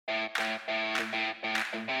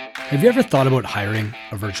Have you ever thought about hiring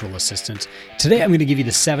a virtual assistant? Today, I'm going to give you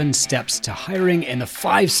the 7 steps to hiring and the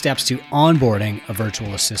 5 steps to onboarding a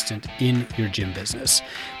virtual assistant in your gym business.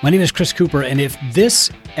 My name is Chris Cooper, and if this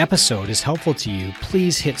episode is helpful to you,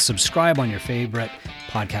 please hit subscribe on your favorite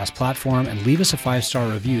podcast platform and leave us a 5-star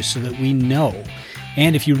review so that we know.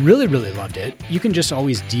 And if you really, really loved it, you can just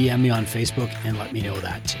always DM me on Facebook and let me know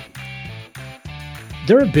that too.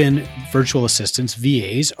 There have been virtual assistants,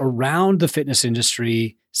 VAs, around the fitness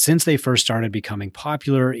industry since they first started becoming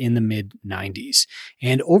popular in the mid-90s.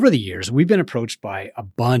 And over the years, we've been approached by a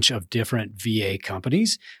bunch of different VA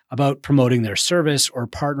companies about promoting their service or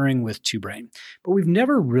partnering with TwoBrain. But we've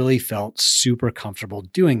never really felt super comfortable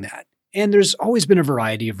doing that. And there's always been a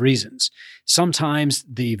variety of reasons. Sometimes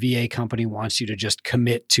the VA company wants you to just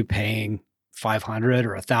commit to paying $500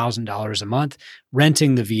 or $1,000 a month,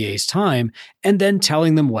 renting the VA's time, and then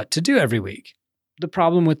telling them what to do every week. The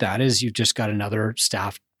problem with that is you've just got another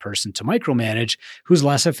staff person to micromanage who's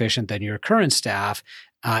less efficient than your current staff,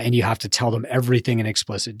 and you have to tell them everything in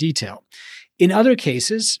explicit detail. In other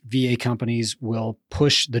cases, VA companies will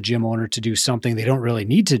push the gym owner to do something they don't really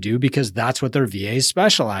need to do because that's what their VAs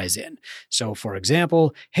specialize in. So, for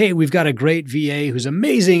example, hey, we've got a great VA who's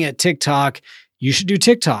amazing at TikTok. You should do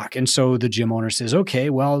TikTok. And so the gym owner says,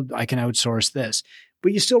 okay, well, I can outsource this.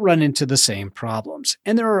 But you still run into the same problems.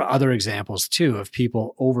 And there are other examples too of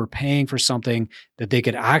people overpaying for something that they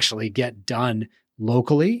could actually get done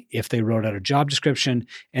locally if they wrote out a job description.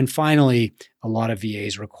 And finally, a lot of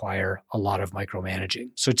VAs require a lot of micromanaging.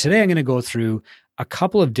 So today I'm going to go through a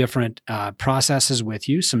couple of different processes with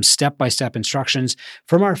you, some step-by-step instructions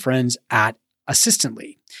from our friends at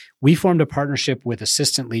Assistantly. We formed a partnership with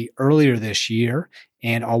Assistantly earlier this year,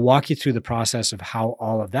 and I'll walk you through the process of how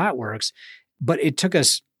all of that works. But it took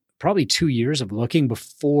us probably 2 years of looking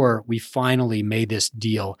before we finally made this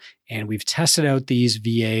deal. And we've tested out these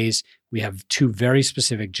VAs. We have 2 very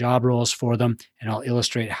specific job roles for them, and I'll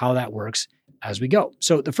illustrate how that works as we go.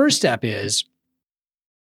 So the first step is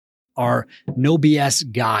our no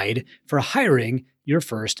BS guide for hiring your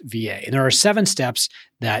first VA. And there are 7 steps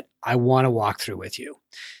that I want to walk through with you.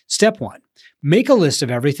 Step 1, make a list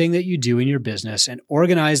of everything that you do in your business and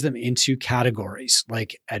organize them into categories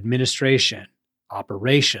like administration,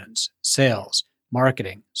 operations, sales,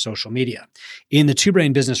 marketing, social media. In the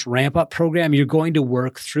TwoBrain Business Ramp Up program, you're going to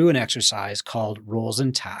work through an exercise called Roles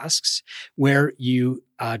and Tasks, where you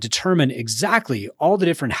determine exactly all the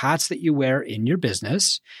different hats that you wear in your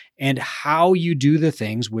business and how you do the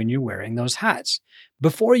things when you're wearing those hats.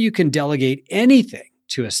 Before you can delegate anything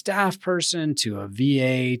to a staff person, to a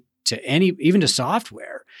VA, even to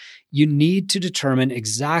software, you need to determine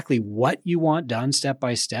exactly what you want done step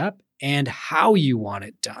by step and how you want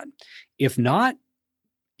it done. If not,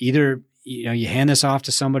 either you hand this off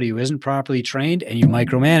to somebody who isn't properly trained and you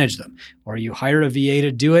micromanage them, or you hire a VA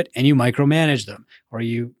to do it and you micromanage them, or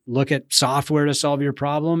you look at software to solve your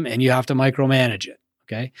problem and you have to micromanage it.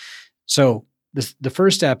 Okay. So the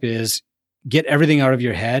first step is get everything out of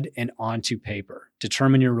your head and onto paper.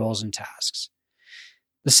 Determine your roles and tasks.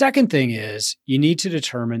 The second thing is you need to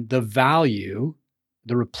determine the value,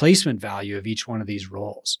 the replacement value of each one of these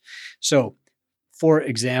roles. So, for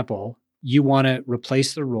example, you want to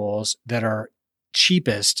replace the roles that are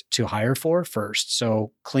cheapest to hire for first.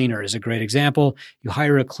 So cleaner is a great example. You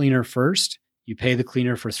hire a cleaner first. You pay the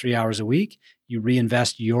cleaner for 3 hours a week. You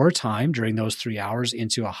reinvest your time during those 3 hours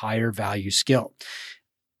into a higher value skill.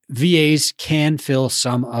 VAs can fill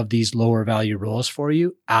some of these lower value roles for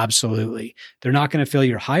you. Absolutely. They're not going to fill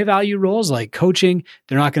your high value roles like coaching.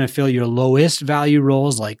 They're not going to fill your lowest value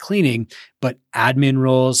roles like cleaning, but admin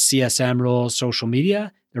roles, CSM roles, social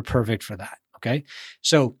media, they're perfect for that. Okay.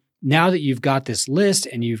 So now that you've got this list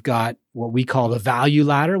and you've got what we call the value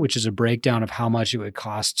ladder, which is a breakdown of how much it would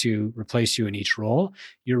cost to replace you in each role,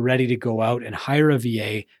 you're ready to go out and hire a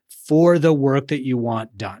VA for the work that you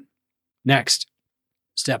want done. Next,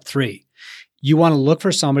 step 3, you want to look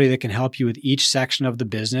for somebody that can help you with each section of the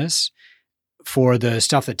business for the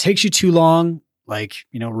stuff that takes you too long, like,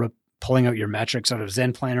 pulling out your metrics out of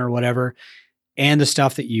Zen Planner or whatever, and the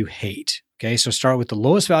stuff that you hate. Okay, so start with the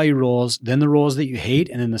lowest value roles, then the roles that you hate,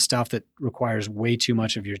 and then the stuff that requires way too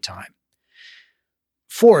much of your time.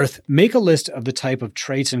 Fourth, make a list of the type of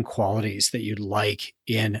traits and qualities that you'd like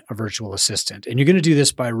in a virtual assistant. And you're going to do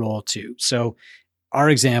this by role too. So our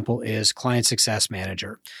example is client success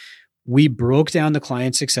manager. We broke down the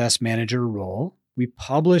client success manager role. We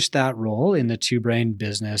published that role in the TwoBrain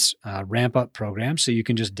Business Ramp Up program, so you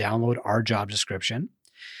can just download our job description.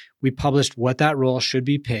 We published what that role should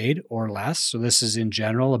be paid or less. So this is in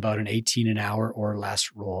general about an 18 an hour or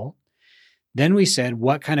less role. Then we said,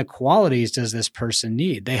 what kind of qualities does this person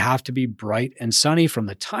need? They have to be bright and sunny from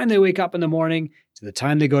the time they wake up in the morning to the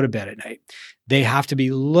time they go to bed at night. They have to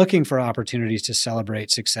be looking for opportunities to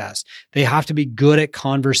celebrate success. They have to be good at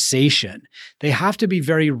conversation. They have to be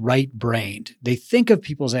very right-brained. They think of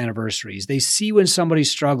people's anniversaries. They see when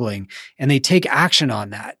somebody's struggling and they take action on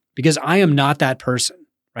that, because I am not that person,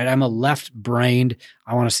 right? I'm a left-brained,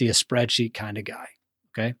 I want to see a spreadsheet kind of guy,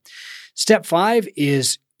 okay? Step 5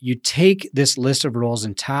 is you take this list of roles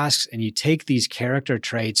and tasks and you take these character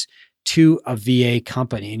traits to a VA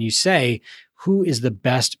company and you say, who is the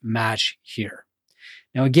best match here?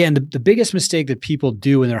 Now, again, the biggest mistake that people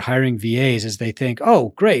do when they're hiring VAs is they think,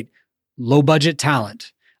 oh, great, low budget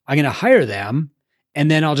talent. I'm going to hire them and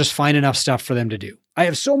then I'll just find enough stuff for them to do. I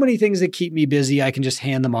have so many things that keep me busy, I can just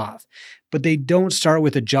hand them off. But they don't start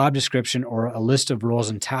with a job description or a list of roles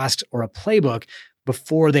and tasks or a playbook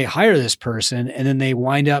before they hire this person, and then they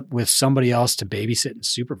wind up with somebody else to babysit and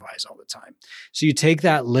supervise all the time. So you take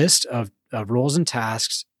that list of roles and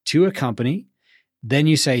tasks to a company, then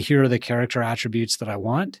you say, here are the character attributes that I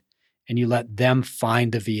want, and you let them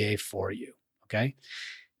find the VA for you, okay?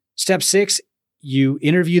 Step 6, you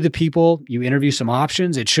interview the people, you interview some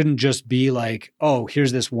options. It shouldn't just be like, oh,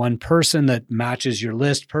 here's this one person that matches your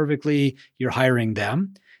list perfectly, you're hiring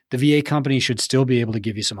them. The VA company should still be able to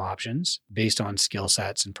give you some options based on skill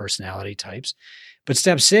sets and personality types. But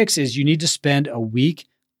step 6 is you need to spend a week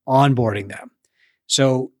onboarding them.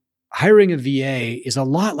 So hiring a VA is a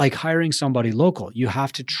lot like hiring somebody local. You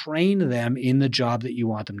have to train them in the job that you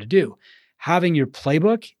want them to do. Having your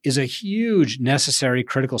playbook is a huge, necessary,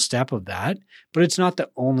 critical step of that, but it's not the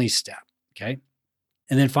only step, okay?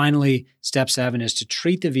 And then finally, step 7 is to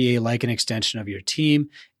treat the VA like an extension of your team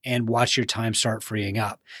and watch your time start freeing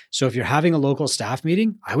up. So if you're having a local staff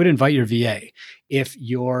meeting, I would invite your VA. If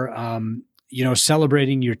you're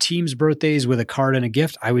celebrating your team's birthdays with a card and a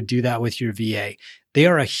gift, I would do that with your VA. They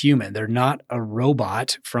are a human. They're not a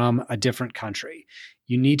robot from a different country.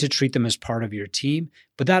 You need to treat them as part of your team,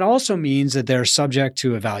 but that also means that they're subject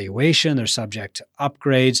to evaluation, they're subject to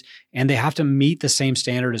upgrades, and they have to meet the same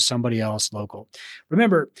standard as somebody else local.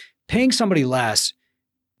 Remember, paying somebody less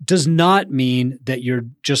does not mean that you're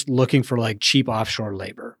just looking for like cheap offshore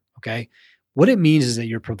labor, okay? What it means is that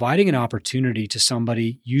you're providing an opportunity to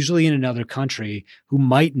somebody, usually in another country, who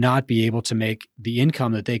might not be able to make the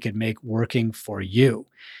income that they could make working for you.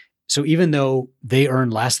 So even though they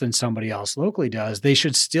earn less than somebody else locally does, they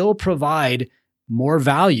should still provide more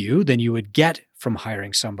value than you would get from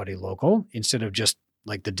hiring somebody local instead of just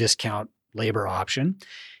like the discount labor option.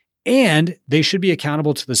 And they should be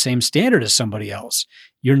accountable to the same standard as somebody else.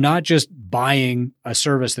 You're not just buying a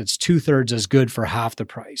service that's 2/3 as good for half the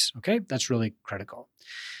price. Okay, that's really critical.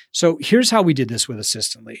 So here's how we did this with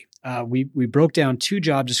Assistantly. We broke down 2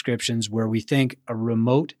 job descriptions where we think a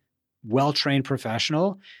remote, well-trained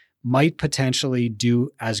professional might potentially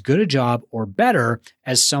do as good a job or better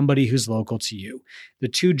as somebody who's local to you. The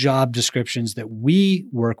 2 job descriptions that we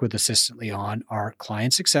work with Assistantly on are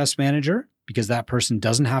client success manager, because that person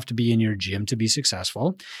doesn't have to be in your gym to be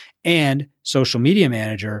successful, and social media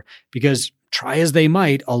manager, because try as they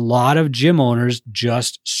might, a lot of gym owners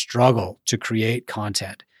just struggle to create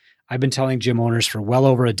content. I've been telling gym owners for well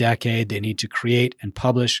over a decade, they need to create and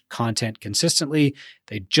publish content consistently.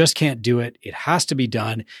 They just can't do it. It has to be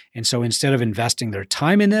done. And so instead of investing their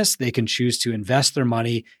time in this, they can choose to invest their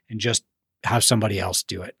money and just have somebody else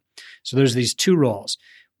do it. So there's these 2 roles.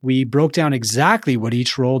 We broke down exactly what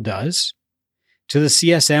each role does. To the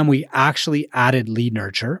CSM, we actually added lead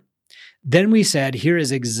nurture. Then we said, here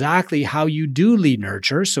is exactly how you do lead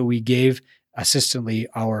nurture. So we gave Assistantly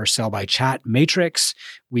our sell by chat matrix.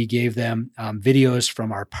 We gave them videos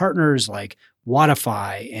from our partners like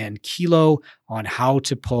Wodify and Kilo on how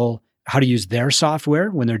to use their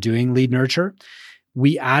software when they're doing lead nurture.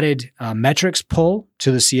 We added metrics pull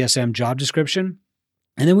to the CSM job description.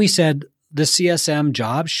 And then we said the CSM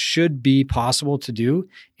job should be possible to do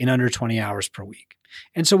in under 20 hours per week.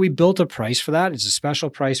 And so we built a price for that. It's a special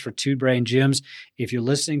price for Two Brain Gyms. If you're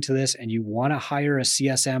listening to this and you want to hire a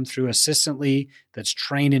CSM through Assistantly that's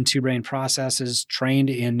trained in Two Brain processes, trained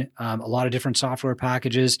in a lot of different software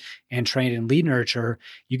packages, and trained in lead nurture,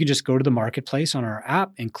 you can just go to the marketplace on our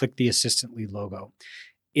app and click the Assistantly logo.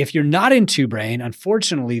 If you're not in Two Brain,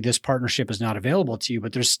 unfortunately, this partnership is not available to you,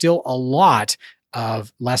 but there's still a lot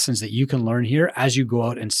of lessons that you can learn here as you go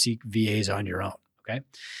out and seek VAs on your own, okay?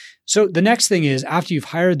 So the next thing is, after you've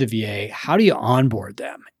hired the VA, how do you onboard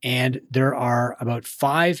them? And there are about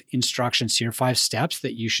 5 instructions here, 5 steps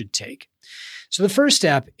that you should take. So the first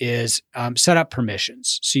step is set up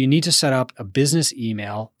permissions. So you need to set up a business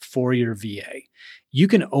email for your VA. You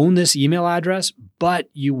can own this email address, but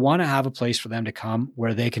you want to have a place for them to come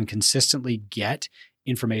where they can consistently get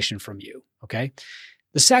information from you, okay?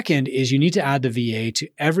 The second is you need to add the VA to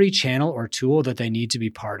every channel or tool that they need to be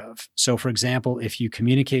part of. So for example, if you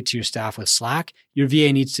communicate to your staff with Slack, your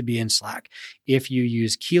VA needs to be in Slack. If you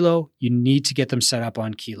use Kilo, you need to get them set up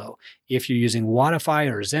on Kilo. If you're using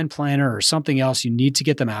Wodify or Zen Planner or something else, you need to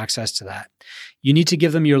get them access to that. You need to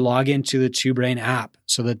give them your login to the TwoBrain app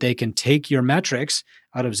so that they can take your metrics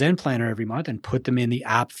out of Zen Planner every month and put them in the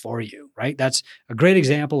app for you, right? That's a great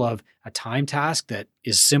example of a time task that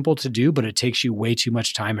is simple to do, but it takes you way too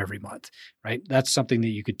much time every month, right? That's something that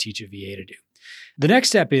you could teach a VA to do. The next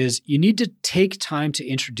step is you need to take time to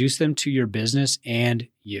introduce them to your business and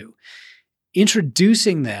you.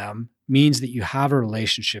 Introducing them means that you have a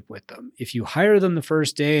relationship with them. If you hire them the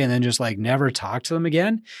first day and then just like never talk to them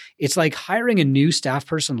again, it's like hiring a new staff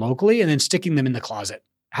person locally and then sticking them in the closet,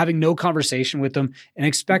 having no conversation with them and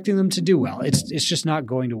expecting them to do well. It's just not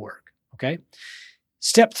going to work, okay?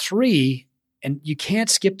 Step 3, and you can't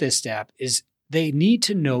skip this step, is they need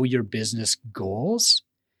to know your business goals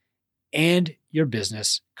and your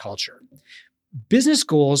business culture. Business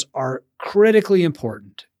goals are critically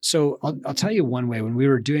important. So I'll tell you one way. When we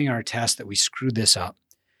were doing our test that we screwed this up,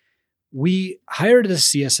 we hired the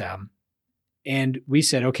CSM and we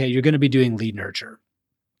said, okay, you're going to be doing lead nurture.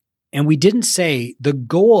 And we didn't say the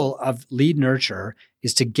goal of lead nurture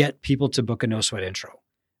is to get people to book a no sweat intro,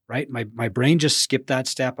 right? My brain just skipped that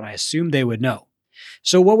step and I assumed they would know.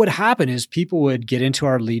 So what would happen is people would get into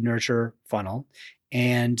our lead nurture funnel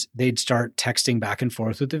and they'd start texting back and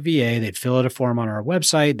forth with the VA. They'd fill out a form on our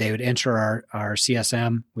website. They would enter our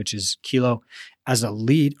CSM, which is Kilo, as a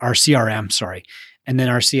lead, our CRM, sorry. And then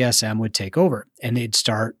our CSM would take over and they'd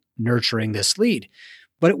start nurturing this lead.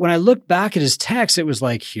 But when I looked back at his text, it was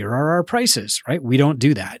like, here are our prices, right? We don't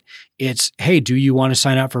do that. It's, hey, do you want to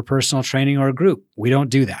sign up for personal training or a group? We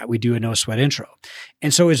don't do that. We do a no sweat intro.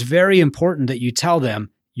 And so it's very important that you tell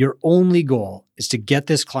them your only goal is to get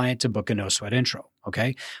this client to book a no sweat intro,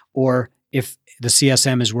 okay? Or if the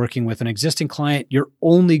CSM is working with an existing client, your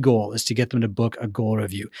only goal is to get them to book a goal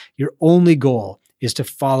review. Your only goal is to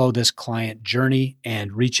follow this client journey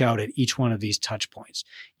and reach out at each one of these touch points.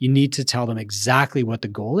 You need to tell them exactly what the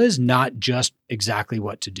goal is, not just exactly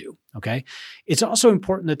what to do, okay? It's also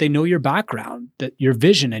important that they know your background, that your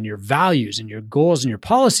vision and your values and your goals and your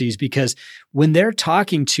policies, because when they're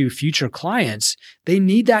talking to future clients, they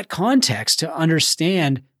need that context to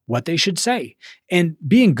understand what they should say. And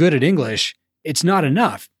being good at English, it's not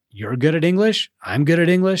enough. You're good at English, I'm good at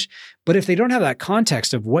English. But if they don't have that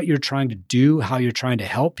context of what you're trying to do, how you're trying to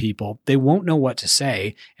help people, they won't know what to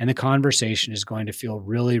say. And the conversation is going to feel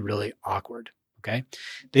really, really awkward. Okay.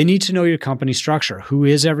 They need to know your company structure. Who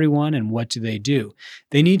is everyone and what do they do?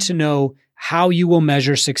 They need to know how you will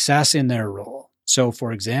measure success in their role. So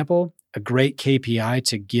for example, a great KPI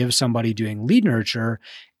to give somebody doing lead nurture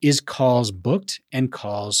is calls booked and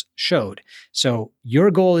calls showed. So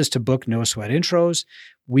your goal is to book no sweat intros.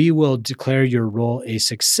 We will declare your role a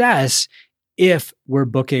success if we're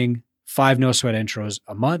booking 5 no sweat intros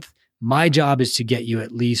a month. My job is to get you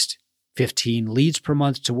at least 15 leads per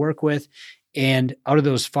month to work with. And out of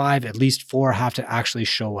those 5, at least 4 have to actually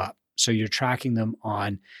show up. So you're tracking them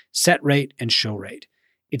on set rate and show rate.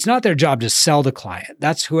 It's not their job to sell the client.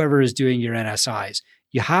 That's whoever is doing your NSIs.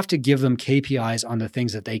 You have to give them KPIs on the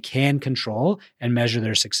things that they can control and measure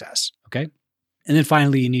their success, okay? And then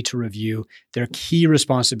finally, you need to review their key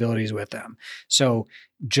responsibilities with them. So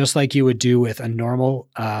just like you would do with a normal,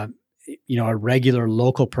 a regular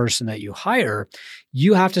local person that you hire,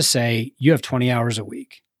 you have to say you have 20 hours a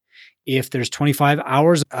week. If there's 25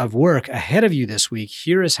 hours of work ahead of you this week,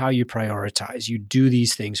 here is how you prioritize. You do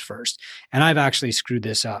these things first. And I've actually screwed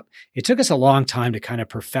this up. It took us a long time to kind of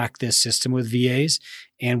perfect this system with VAs.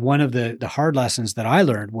 And one of the hard lessons that I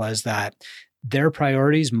learned was that their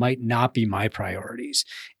priorities might not be my priorities.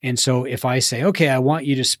 And so if I say, okay, I want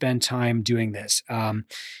you to spend time doing this.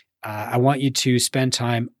 I want you to spend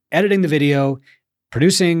time editing the video,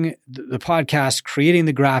 producing the podcast, creating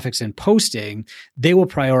the graphics and posting, they will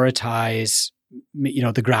prioritize,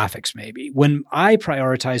 the graphics maybe. When I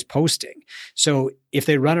prioritize posting. So if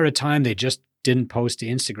they run out of time, they just didn't post to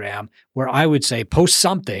Instagram, where I would say post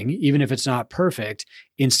something, even if it's not perfect,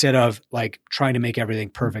 instead of like trying to make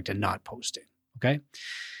everything perfect and not posting. Okay.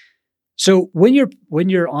 So when you're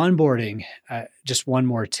onboarding, just one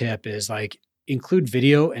more tip is like include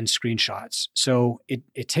video and screenshots. So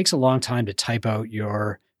it takes a long time to type out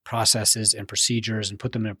your processes and procedures and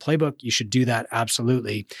put them in a playbook. You should do that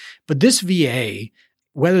absolutely. But this VA,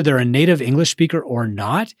 whether they're a native English speaker or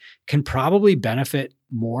not, can probably benefit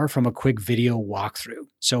more from a quick video walkthrough.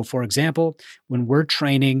 So for example, when we're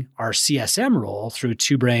training our CSM role through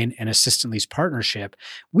TwoBrain and Assistantly's partnership,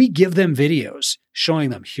 we give them videos showing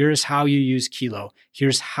them, here's how you use Kilo,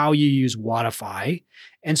 here's how you use Wodify.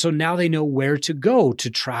 And so now they know where to go to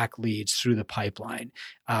track leads through the pipeline,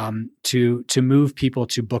 to move people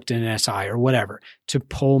to booked in SI or whatever, to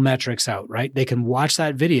pull metrics out, right? They can watch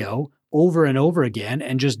that video over and over again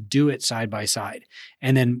and just do it side by side.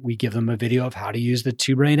 And then we give them a video of how to use the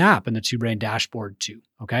TwoBrain app and the TwoBrain dashboard too,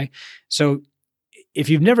 okay? So if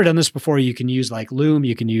you've never done this before, you can use like Loom,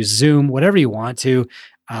 you can use Zoom, whatever you want to,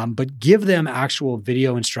 but give them actual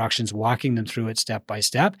video instructions, walking them through it step by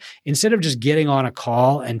step, instead of just getting on a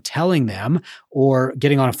call and telling them or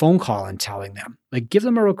getting on a phone call and telling them. Like, give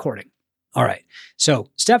them a recording. All right, so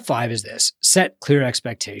step 5 is this: set clear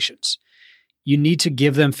expectations. You need to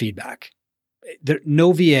give them feedback.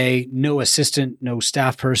 No VA, no assistant, no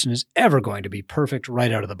staff person is ever going to be perfect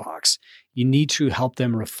right out of the box. You need to help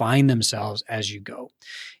them refine themselves as you go.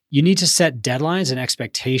 You need to set deadlines and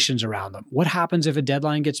expectations around them. What happens if a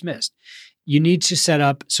deadline gets missed? You need to set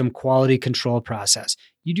up some quality control process.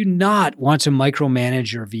 You do not want to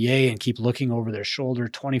micromanage your VA and keep looking over their shoulder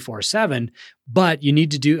 24/7, but you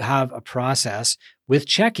need to have a process with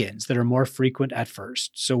check-ins that are more frequent at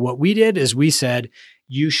first. So what we did is we said,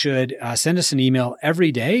 you should send us an email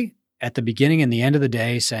every day at the beginning and the end of the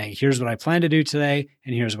day saying, here's what I plan to do today,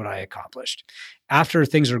 and here's what I accomplished. After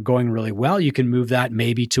things are going really well, you can move that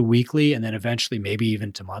maybe to weekly and then eventually maybe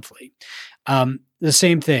even to monthly. The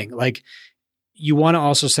same thing, like, you want to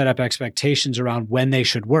also set up expectations around when they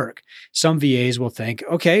should work. Some VAs will think,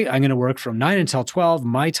 okay, I'm going to work from 9 until 12,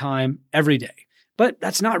 my time every day. But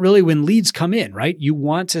that's not really when leads come in, right? You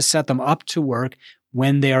want to set them up to work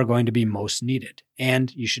when they are going to be most needed.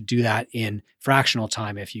 And you should do that in fractional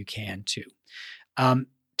time if you can too.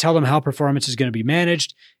 Tell them how performance is going to be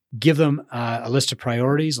managed. Give them a list of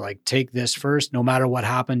priorities, like take this first. No matter what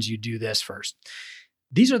happens, you do this first.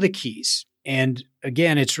 These are the keys. And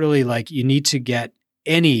again, it's really like you need to get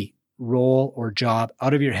any role or job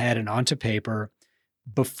out of your head and onto paper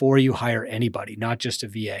before you hire anybody, not just a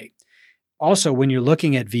VA. Also, when you're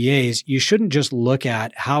looking at VAs, you shouldn't just look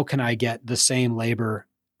at how can I get the same labor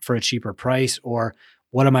for a cheaper price, or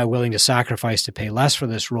what am I willing to sacrifice to pay less for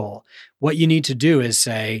this role? What you need to do is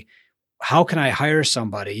say, how can I hire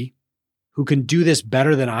somebody who can do this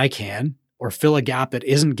better than I can, or fill a gap that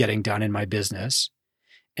isn't getting done in my business?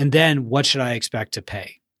 And then what should I expect to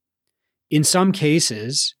pay? In some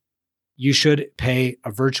cases, you should pay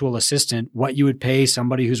a virtual assistant what you would pay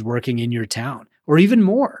somebody who's working in your town, or even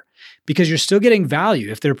more, because you're still getting value.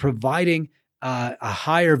 If they're providing a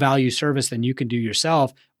higher value service than you can do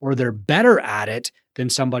yourself, or they're better at it than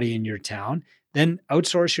somebody in your town, then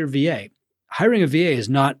outsource your VA. Hiring a VA is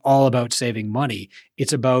not all about saving money.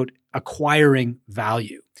 It's about acquiring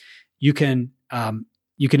value. You can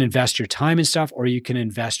invest your time in stuff, or you can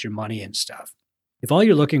invest your money in stuff. If all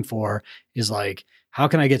you're looking for is like, how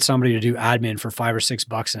can I get somebody to do admin for $5 or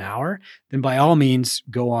 $6 an hour? Then by all means,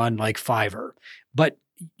 go on like Fiverr. But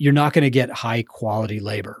you're not going to get high quality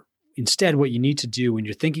labor. Instead, what you need to do when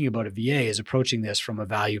you're thinking about a VA is approaching this from a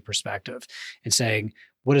value perspective and saying,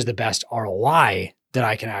 what is the best ROI that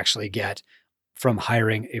I can actually get from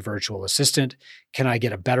hiring a virtual assistant? Can I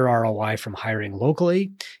get a better ROI from hiring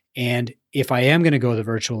locally? And if I am going to go the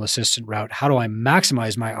virtual assistant route, how do I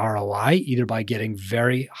maximize my ROI, either by getting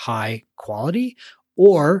very high quality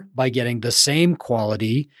or by getting the same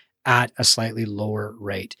quality at a slightly lower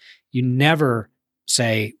rate? You never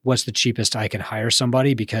say, what's the cheapest I can hire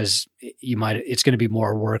somebody, because it's going to be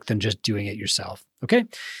more work than just doing it yourself. Okay.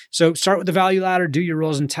 So start with the value ladder, do your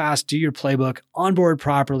roles and tasks, do your playbook, onboard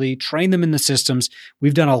properly, train them in the systems.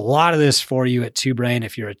 We've done a lot of this for you at TwoBrain.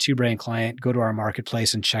 If you're a TwoBrain client, go to our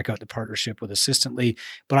marketplace and check out the partnership with Assistantly.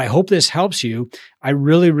 But I hope this helps you. I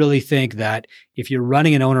really, really think that if you're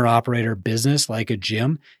running an owner-operator business like a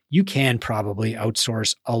gym, you can probably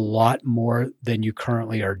outsource a lot more than you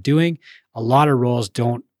currently are doing. A lot of roles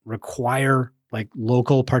don't require like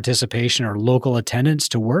local participation or local attendance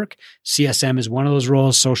to work. CSM is one of those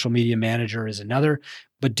roles. Social media manager is another.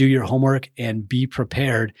 But do your homework and be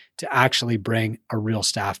prepared to actually bring a real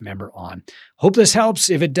staff member on. Hope this helps.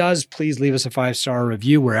 If it does, please leave us a 5-star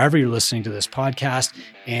review wherever you're listening to this podcast,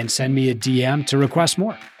 and send me a DM to request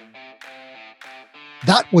more.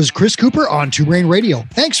 That was Chris Cooper on TwoBrain Radio.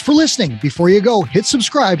 Thanks for listening. Before you go, hit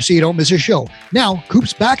subscribe so you don't miss a show. Now,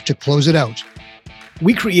 Coop's back to close it out.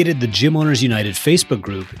 We created the Gym Owners United Facebook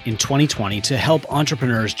group in 2020 to help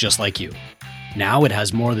entrepreneurs just like you. Now it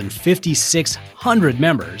has more than 5,600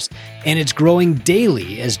 members, and it's growing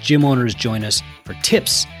daily as gym owners join us for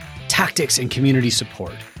tips, tactics, and community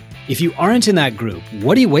support. If you aren't in that group,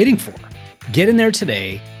 what are you waiting for? Get in there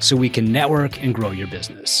today so we can network and grow your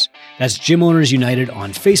business. That's Gym Owners United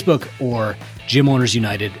on Facebook or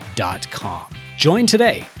gymownersunited.com. Join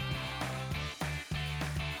today.